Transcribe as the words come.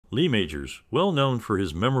Lee Majors, well known for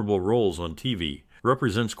his memorable roles on TV,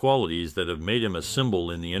 represents qualities that have made him a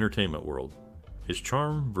symbol in the entertainment world. His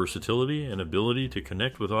charm, versatility, and ability to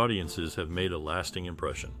connect with audiences have made a lasting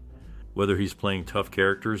impression. Whether he's playing tough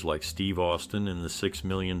characters like Steve Austin in The $6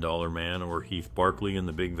 Million Man or Heath Barkley in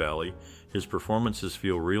The Big Valley, his performances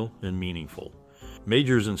feel real and meaningful.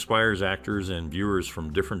 Majors inspires actors and viewers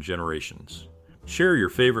from different generations. Share your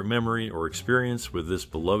favorite memory or experience with this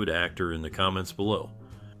beloved actor in the comments below.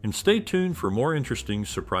 And stay tuned for more interesting,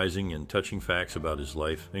 surprising, and touching facts about his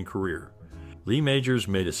life and career. Lee Majors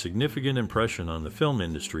made a significant impression on the film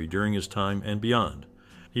industry during his time and beyond.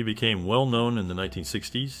 He became well known in the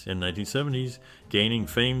 1960s and 1970s, gaining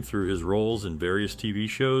fame through his roles in various TV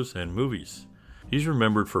shows and movies. He's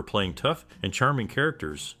remembered for playing tough and charming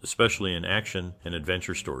characters, especially in action and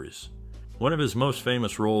adventure stories. One of his most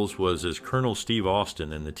famous roles was as Colonel Steve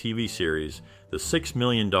Austin in the TV series The $6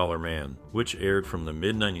 Million Man, which aired from the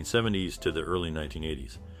mid-1970s to the early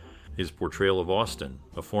 1980s. His portrayal of Austin,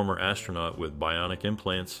 a former astronaut with bionic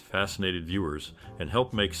implants, fascinated viewers and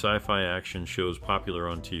helped make sci-fi action shows popular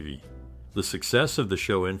on TV. The success of the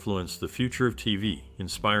show influenced the future of TV,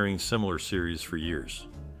 inspiring similar series for years.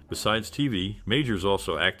 Besides TV, Majors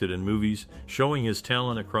also acted in movies, showing his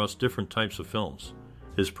talent across different types of films.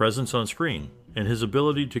 His presence on screen and his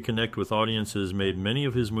ability to connect with audiences made many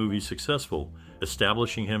of his movies successful,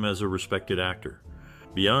 establishing him as a respected actor.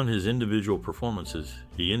 Beyond his individual performances,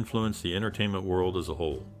 he influenced the entertainment world as a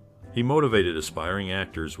whole. He motivated aspiring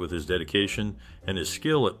actors with his dedication and his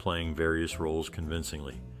skill at playing various roles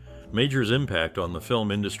convincingly. Majors' impact on the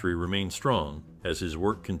film industry remains strong as his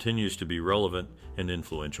work continues to be relevant and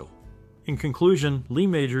influential. In conclusion, Lee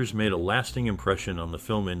Majors made a lasting impression on the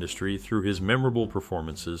film industry through his memorable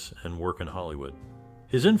performances and work in Hollywood.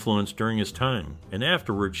 His influence during his time and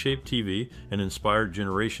afterward shaped TV and inspired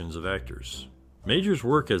generations of actors. Majors'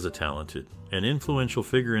 work as a talented and influential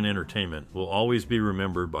figure in entertainment will always be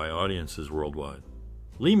remembered by audiences worldwide.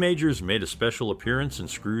 Lee Majors made a special appearance in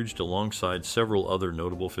Scrooged alongside several other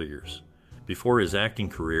notable figures. Before his acting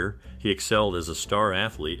career, he excelled as a star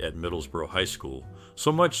athlete at Middlesbrough High School,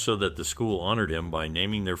 so much so that the school honored him by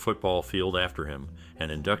naming their football field after him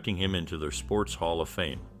and inducting him into their Sports Hall of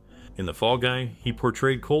Fame. In The Fall Guy, he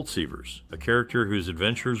portrayed Colt Seavers, a character whose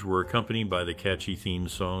adventures were accompanied by the catchy theme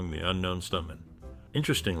song The Unknown Stuntman.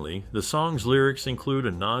 Interestingly, the song's lyrics include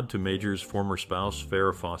a nod to Majors' former spouse,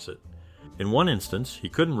 Farrah Fawcett. In one instance, he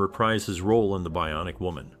couldn't reprise his role in The Bionic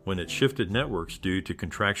Woman when it shifted networks due to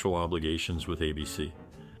contractual obligations with ABC.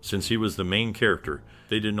 Since he was the main character,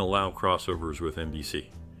 they didn't allow crossovers with NBC.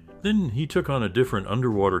 Then he took on a different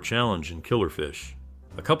underwater challenge in Killer Fish.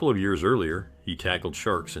 A couple of years earlier, he tackled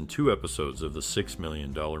sharks in 2 episodes of The $6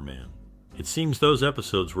 Million Man. It seems those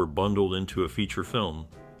episodes were bundled into a feature film,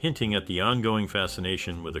 hinting at the ongoing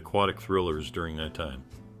fascination with aquatic thrillers during that time.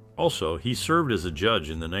 Also, he served as a judge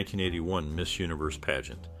in the 1981 Miss Universe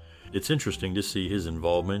pageant. It's interesting to see his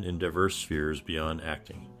involvement in diverse spheres beyond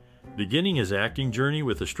acting. Beginning his acting journey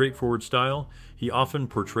with a straightforward style, he often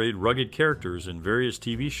portrayed rugged characters in various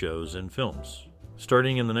TV shows and films.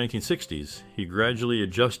 Starting in the 1960s, he gradually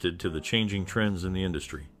adjusted to the changing trends in the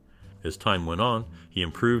industry. As time went on, he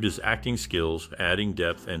improved his acting skills, adding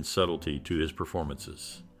depth and subtlety to his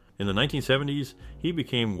performances. In the 1970s, he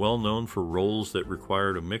became well known for roles that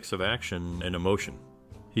required a mix of action and emotion.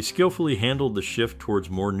 He skillfully handled the shift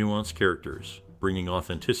towards more nuanced characters, bringing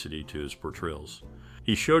authenticity to his portrayals.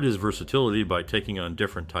 He showed his versatility by taking on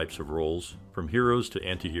different types of roles, from heroes to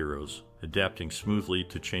anti-heroes, adapting smoothly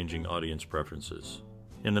to changing audience preferences.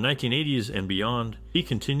 In the 1980s and beyond, he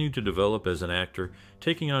continued to develop as an actor,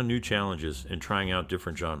 taking on new challenges and trying out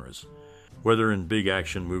different genres. Whether in big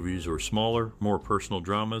action movies or smaller, more personal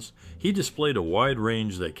dramas, he displayed a wide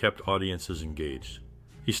range that kept audiences engaged.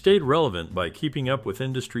 He stayed relevant by keeping up with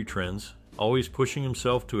industry trends, always pushing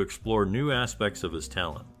himself to explore new aspects of his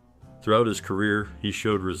talent. Throughout his career, he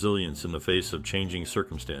showed resilience in the face of changing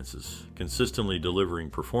circumstances, consistently delivering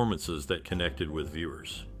performances that connected with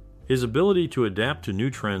viewers. His ability to adapt to new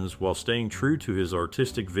trends while staying true to his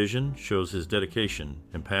artistic vision shows his dedication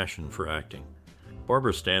and passion for acting.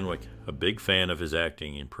 Barbara Stanwyck, a big fan of his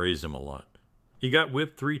acting, and praised him a lot. He got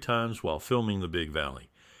whipped 3 times while filming The Big Valley.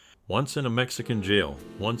 Once in a Mexican jail,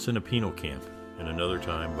 once in a penal camp, and another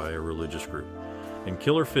time by a religious group. In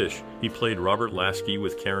Killer Fish, he played Robert Lasky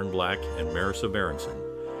with Karen Black and Marissa Berenson.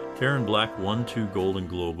 Karen Black won 2 Golden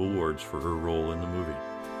Globe Awards for her role in the movie.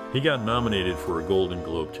 He got nominated for a Golden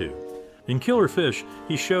Globe too. In Killer Fish,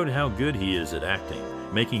 he showed how good he is at acting,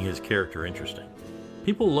 making his character interesting.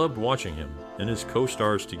 People loved watching him and his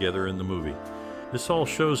co-stars together in the movie. This all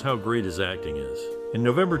shows how great his acting is. In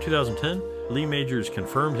November 2010, Lee Majors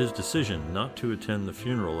confirmed his decision not to attend the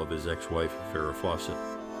funeral of his ex-wife, Farrah Fawcett.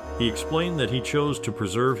 He explained that he chose to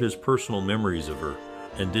preserve his personal memories of her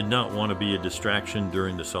and did not want to be a distraction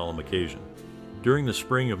during the solemn occasion. During the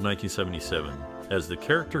spring of 1977, as the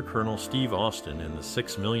character Colonel Steve Austin in The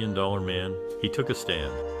 $6 Million Man, he took a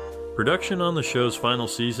stand. Production on the show's final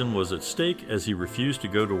season was at stake as he refused to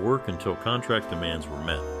go to work until contract demands were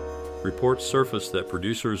met. Reports surfaced that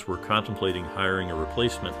producers were contemplating hiring a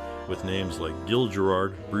replacement with names like Gil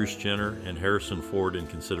Gerard, Bruce Jenner, and Harrison Ford in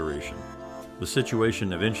consideration. The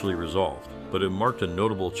situation eventually resolved, but it marked a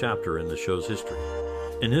notable chapter in the show's history.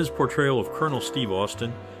 In his portrayal of Colonel Steve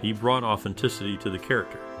Austin, he brought authenticity to the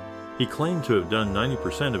character. He claimed to have done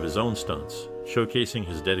 90% of his own stunts, showcasing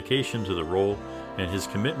his dedication to the role and his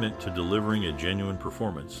commitment to delivering a genuine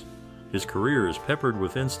performance. His career is peppered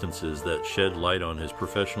with instances that shed light on his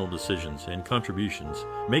professional decisions and contributions,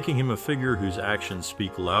 making him a figure whose actions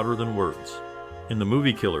speak louder than words. In the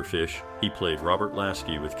movie Killer Fish, he played Robert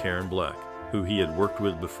Lasky with Karen Black, who he had worked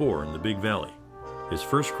with before in the Big Valley. His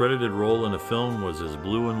first credited role in a film was as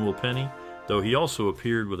Blue and Wilpenny, though he also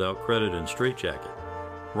appeared without credit in Straight Jacket.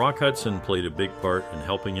 Rock Hudson played a big part in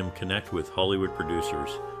helping him connect with Hollywood producers,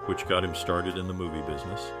 which got him started in the movie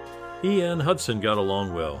business. He and Hudson got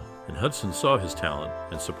along well, and Hudson saw his talent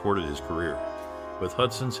and supported his career. With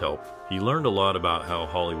Hudson's help, he learned a lot about how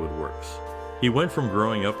Hollywood works. He went from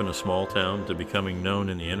growing up in a small town to becoming known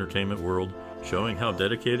in the entertainment world, showing how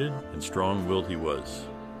dedicated and strong-willed he was.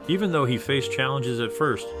 Even though he faced challenges at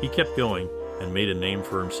first, he kept going and made a name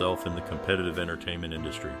for himself in the competitive entertainment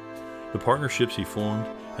industry. The partnerships he formed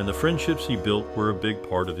and the friendships he built were a big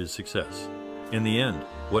part of his success. In the end,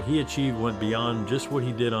 what he achieved went beyond just what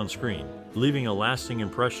he did on screen, leaving a lasting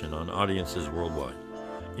impression on audiences worldwide.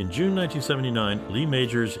 In June 1979, Lee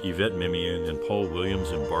Majors, Yvette Mimian, and Paul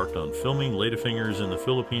Williams embarked on filming Ladyfingers in the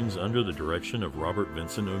Philippines under the direction of Robert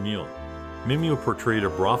Vincent O'Neill. Mimio portrayed a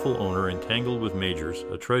brothel owner entangled with Majors,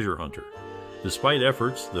 a treasure hunter. Despite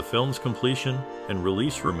efforts, the film's completion and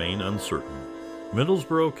release remain uncertain.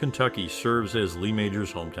 Middlesboro, Kentucky serves as Lee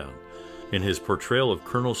Majors' hometown. In his portrayal of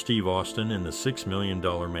Colonel Steve Austin in The $6 Million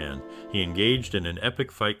Man, he engaged in an epic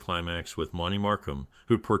fight climax with Monty Markham,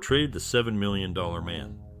 who portrayed the $7 Million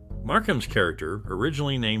Man. Markham's character,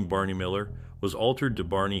 originally named Barney Miller, was altered to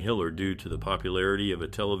Barney Hiller due to the popularity of a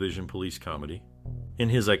television police comedy. In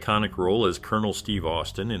his iconic role as Colonel Steve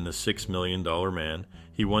Austin in The $6 Million Man,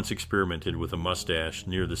 he once experimented with a mustache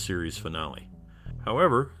near the series finale.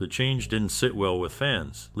 However, the change didn't sit well with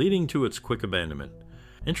fans, leading to its quick abandonment.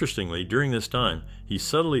 Interestingly, during this time, he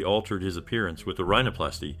subtly altered his appearance with a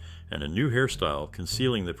rhinoplasty and a new hairstyle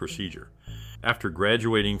concealing the procedure. After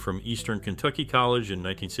graduating from Eastern Kentucky College in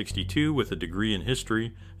 1962 with a degree in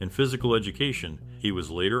history and physical education, he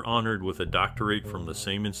was later honored with a doctorate from the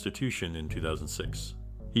same institution in 2006.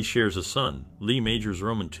 He shares a son, Lee Majors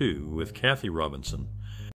Roman II, with Kathy Robinson.